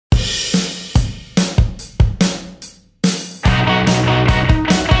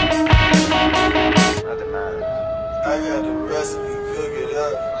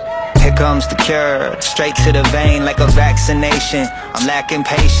comes the cure, straight to the vein like a vaccination. I'm lacking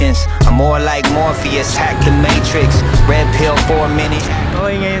patience, I'm more like Morpheus, hack the matrix, red pill for a minute.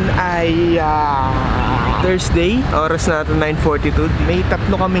 Okay, ngayon ay Thursday, oras natin 9:42. May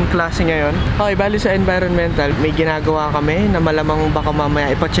tatlo kaming klase ngayon. Okay, bali sa environmental, may ginagawa kami na malamang baka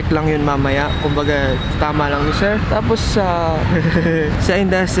mamaya, ipacheck lang yun mamaya. Kumbaga, tama lang ni sir. Tapos sa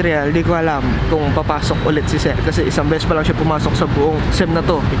industrial, di ko alam kung papasok ulit si sir. Kasi isang beses pa lang siya pumasok sa buong SEM na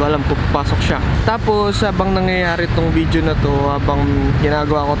to. Di ko alam kung papasok siya. Tapos, habang nangyayari tong video na to, habang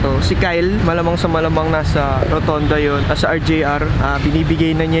ginagawa ko to, si Kyle, malamang sa malamang nasa rotonda yun, nasa RJR,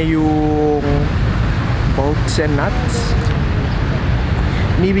 binibigay na niya yung bolts and nuts.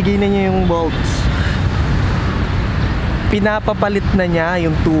 Binibigay na niya yung bolts. Pinapapalit na niya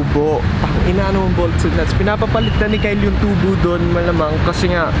yung tubo. Inaano yung bolts and nuts. Pinapapalit na ni Kyle yung tubo doon, malamang.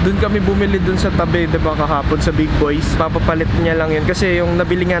 Kasi nga, doon kami bumili doon sa tabi, diba, kahapon sa Big Boys. Papapalit niya lang yun. Kasi yung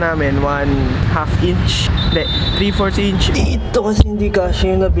nabili nga namin, 1/2 inch. Hindi, 3/4 inch. Ito kasi hindi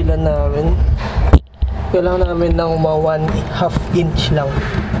kasi yung nabilan namin. Kailangan namin ng 1/2 inch lang.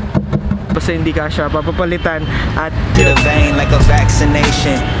 Basta hindi ka siya papapalitan at to the vein like a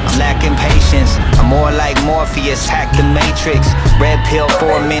vaccination. I'm lacking patience, I'm more like Morpheus, hack the matrix, red pill for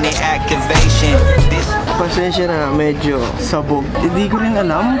a minute activation. Pasensya na, medyo sabog. Hindi ko rin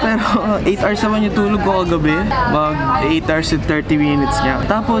alam, pero 8 hours naman yung tulog ko kagabi. Mag 8 hours and 30 minutes niya.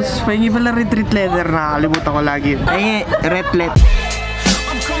 Tapos pahingi pala retreat letter, nakalimutan ko lagi. Pahingi retlet.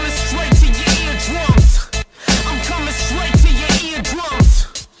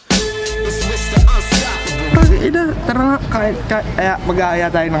 Tara nga, mag-aaya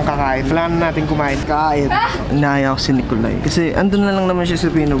tayo ng kakain. Wala na natin kumain. Kain. Inaaya ko si Nicolay. Kasi andun na lang naman siya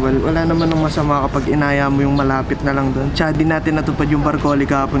sa Pinobal. Wala naman ng masama kapag inaaya mo yung malapit na lang doon. Tsaka di natin natupad yung barcollie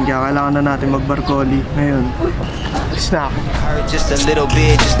kahapon. Kaya kailangan na natin mag-barcollie. Ngayon, snack. Just a little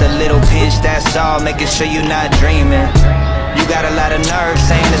bit, just a little pinch, that's all. Making sure you're not dreaming. You got a lot of nerve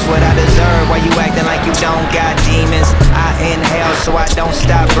saying it's what I deserve. Why you acting like you don't got demons? I inhale so I don't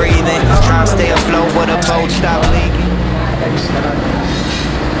stop breathing. Try to stay afloat with a boat, stop leaking.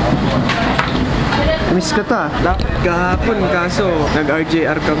 Miss ka ta. Kahapon, kaso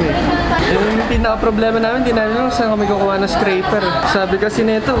nag-RJR kami. Yung pinaka-problema namin, di namin saan kami kukuha ng scraper. Sabi kasi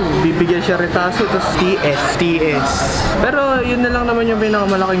nito, bibigyan siya retaso, tapos TS. Pero yun na lang naman yung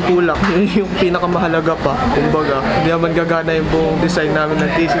pinakamalaking kulang. Yung pinakamahalaga pa. Kumbaga, hindi naman gagana yung buong design namin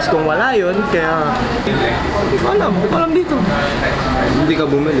ng thesis kung wala yun. Kaya, alam dito. Hindi ka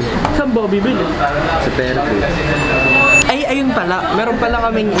bumili. Saan ba bibili? Sa therapy. Ay, ayun pala. Meron pala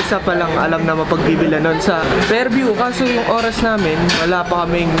kaming isa palang alam na mapagbibila nun sa Fairview. Kaso yung oras namin, wala pa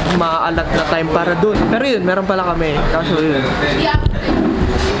kaming maaalat na time para dun. Pero yun, meron pala kami. Kaso yun.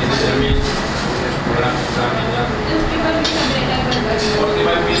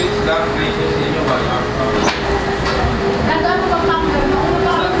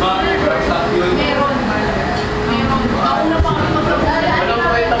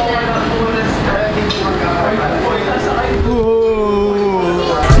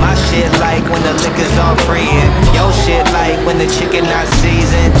 My shit like when the liquor's all free, and your shit like when the chicken not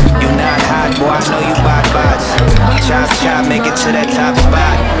seasoned. You not hot, boy, I know you buy bots. Chop, make it to that top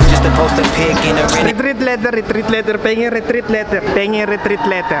spot. Just to post a pic in a rented. Retreat letter, pengen retreat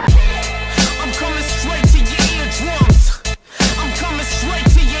letter. I'm coming straight to your eardrums. I'm coming straight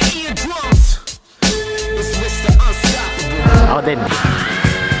to your eardrums. It's Mr. Unstoppable. Ako din.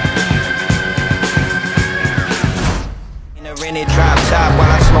 Rented drop top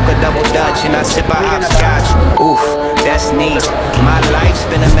while I smoke a double Dutch and I sip a hopscotch. Oof, that's neat. My life's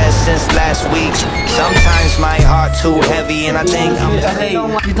been a mess since last week. Sometimes my heart too heavy and I think I'm Okay,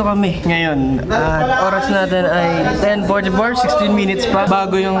 dito kami ngayon. Oras natin ay 10:44, 16 minutes pa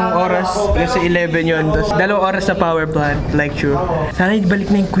bago yung oras. Kasi 11 yun. Tapos 2 oras sa power plant lecture. Sana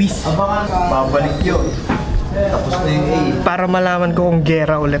ibalik na yung quiz. Babalik yun. Tapos na yung A. Para malaman ko kung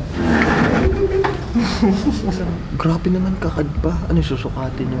gera ulit. Grabe naman kakad pa. Ano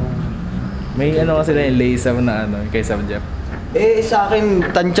susukatin yung... May ano kasi na yung laser na ano, kay Sam Jeff. Eh sa akin,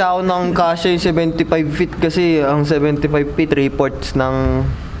 tansya ako ng kasya yung 75 feet kasi ang 75 feet reports ng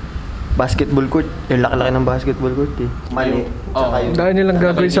basketball court. Yung laki-laki ng basketball court eh. Mali. Dahil nilang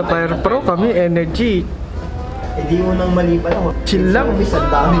gagawin sa Fire Pro, kami energy. Eh di mo nang mali pa lang. Chill lang. Isang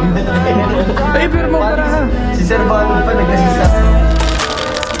dami na. Ay, pero mo para ha. Si Sir Balon pa nag-asisa.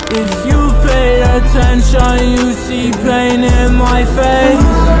 If you pay attention, you see pain in my face.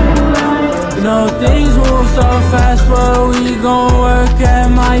 No, things move so fast, but we gon' work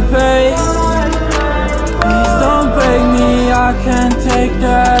at my pace. Please don't break me, I can't take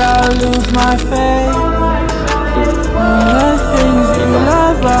that, I'll lose my faith. All the things you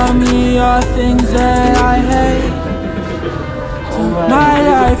love about me are things that I hate. Took my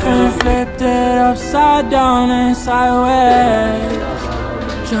life and flipped it upside down and sideways.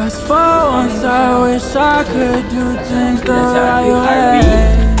 Just for once I wish I could do things the right way.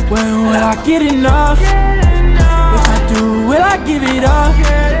 When will I get enough? If I do, will I give it up?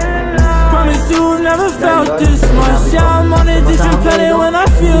 Promise you never felt this much. Yeah, I'm on a different planet when I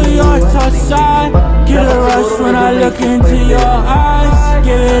feel your touch. I get a rush when I look into your eyes.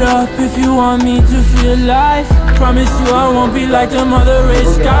 Give it up if you want me to feel alive. Promise you I won't be like them other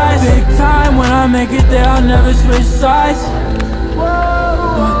rich guys. Big time when I make it there, I'll never switch sides.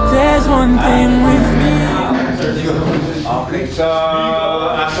 But there's one thing with me. Okay, so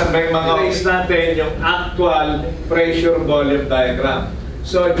asan ba yung mga case natin yung actual pressure volume diagram.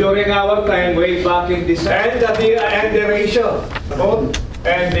 So during our time, way back in this, and the ratio, both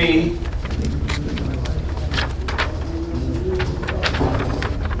and the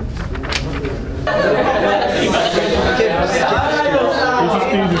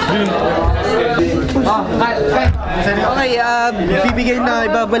Okay, bibigay na,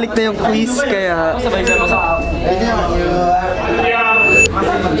 ibabalik na yung quiz, kaya...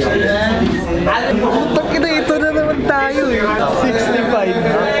 Pagkita, ito na naman tayo eh. 65.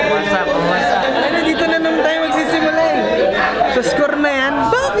 Ano, dito na naman tayo magsisimula eh. Sa score na yan,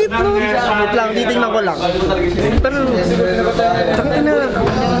 bakit no? Wait lang, titignan ko lang. Pero, takit na,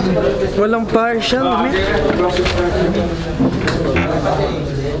 walang partial, man.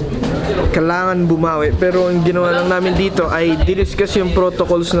 Kailangan bumawi, pero ang ginawa lang namin dito ay didiscuss yung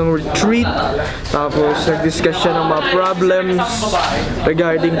protocols ng retreat, tapos nag-discuss siya ng mga problems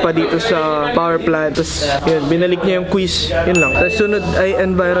regarding pa dito sa power plant, tapos yun, binalik niya yung quiz, yun lang. Tapos sunod ay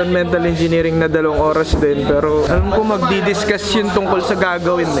environmental engineering na 2 oras din, pero alam ko magdi-discuss yun tungkol sa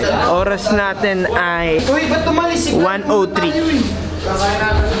gagawin eh. Oras natin ay 1:03.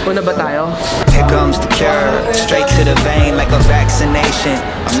 Una ba tayo? Here comes the cure, straight to the vein like a vaccination.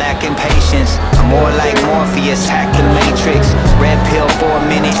 I'm lacking patience, I'm more like Morpheus, hack the matrix. Red pill for a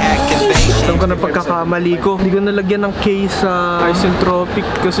minute activation. Ito ko na pagkakamali ko. Hindi ko nalagyan ng K sa isentropic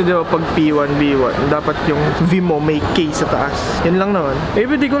kasi diba pag P1, V1 dapat yung V mo may K sa taas. Yan lang naman. Eh,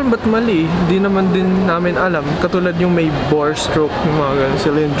 hindi ko lang ba't mali? Hindi naman din namin alam. Katulad yung may bore stroke, yung mga ganun,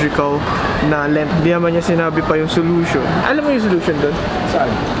 cylindrical na length. Hindi naman niya sinabi pa yung solution. Alam mo yung solution doon? Saan?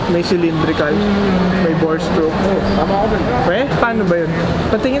 May cylindrical, may bore stroke. Tama ako doon. Eh, paano ba yun?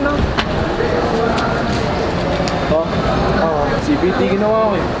 Patingin ako. Oo. CBD ginawa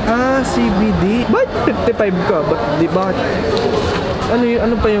ko eh. CBD? Ba't 55 ka? Ba't di ba?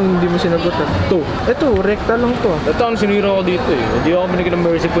 Ano pa yung hindi mo sinagutan? Ito, rekta lang to. Ito ang sinira ko dito eh. Hindi ako binigyan ng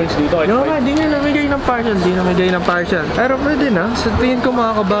mercy points dito. No, di na namigay ng partial. Pero pwede na. Sa tingin ko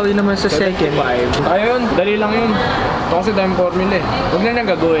makakabawi naman sa second. Kaya yun, dali lang yun. Ito kasi tayong formula eh. Huwag na nang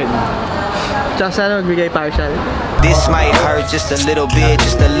gagawin. Tsaka sana magbigay partial. This might hurt just a little bit,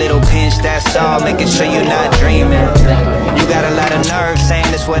 just a little pinch, that's all. Making sure you're not dreaming. You got a lot of nerve saying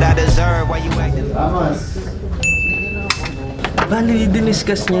this what I deserve. Why you acting? Bali,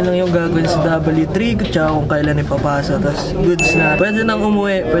 diniscuss niya lang yung gagawin sa W3 tsaka kung kailan ipapasa. Tapos goods na. Pwede nang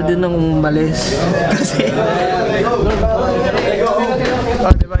umuwi, pwede nang umalis. Kasi...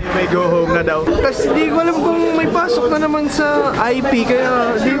 diba yung may go home na daw. Tapos hindi ko alam kung may pasok na naman sa IP,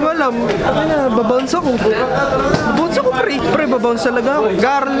 kaya hindi ko alam. Babounce ako. Pre, babounce talaga ako.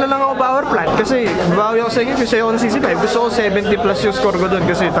 Garal na lang ako power plant kasi babawi ako sa inyo kasi ako ng 65. Gusto ko 70 plus yung score ko doon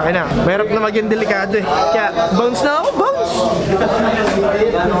kasi takina. Mahirap na maging delikado eh. Kaya bounce na ako, bounce!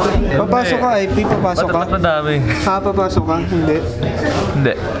 Papasok ka, IP, papasok ka? Ba't madami? Papasok ka? Hindi.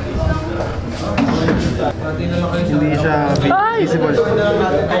 Hindi. Hindi siya visible.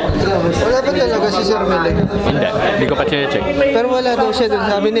 Wala ba talaga si Sir Mel? Hindi ko pa check. Pero wala daw siya dun,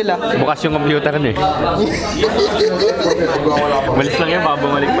 sabi nila. Bukas yung computer niya eh. Malis lang yan, baka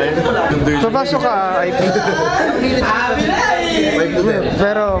bumalik pa yun. Papasok ka, IP.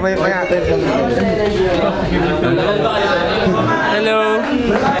 Pero may Hello!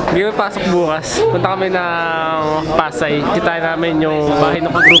 Hindi kami pasok bukas. Punta kami ng Pasay. Kita namin yung bahay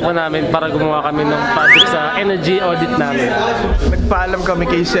ng grupo namin para gumawa kami ng project sa energy audit namin. Nagpaalam kami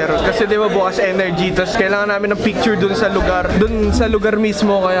kay Sir kasi di ba bukas energy, tapos kailangan namin ng picture dun sa lugar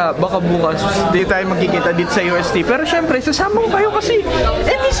mismo, kaya baka bukas di tayo magkikita dito sa UST. Pero syempre, sasama ko kayo kasi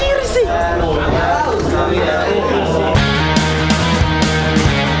series eh!